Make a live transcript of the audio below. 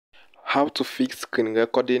How to fix screen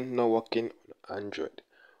recording not working on Android.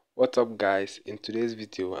 What's up guys, in today's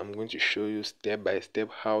video I'm going to show you step by step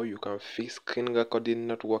how you can fix screen recording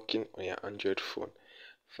not working on your Android phone.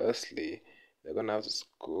 Firstly, you're gonna have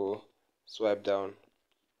to swipe down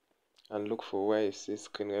and look for where it says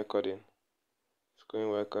screen recording. Screen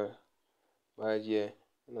record right here.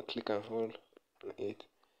 I'm gonna click and hold on it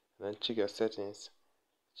and then check your settings.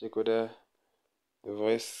 Check whether the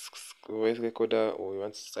voice recorder or you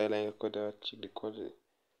want silent recorder. Check the quality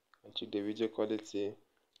and check the video quality.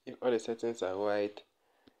 If all the settings are right,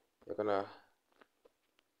 you're gonna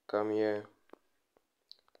come here,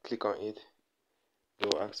 click on it.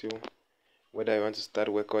 It will ask you whether you want to start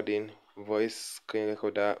recording voice screen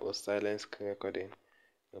recorder or silent screen recording.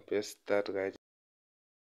 And press start right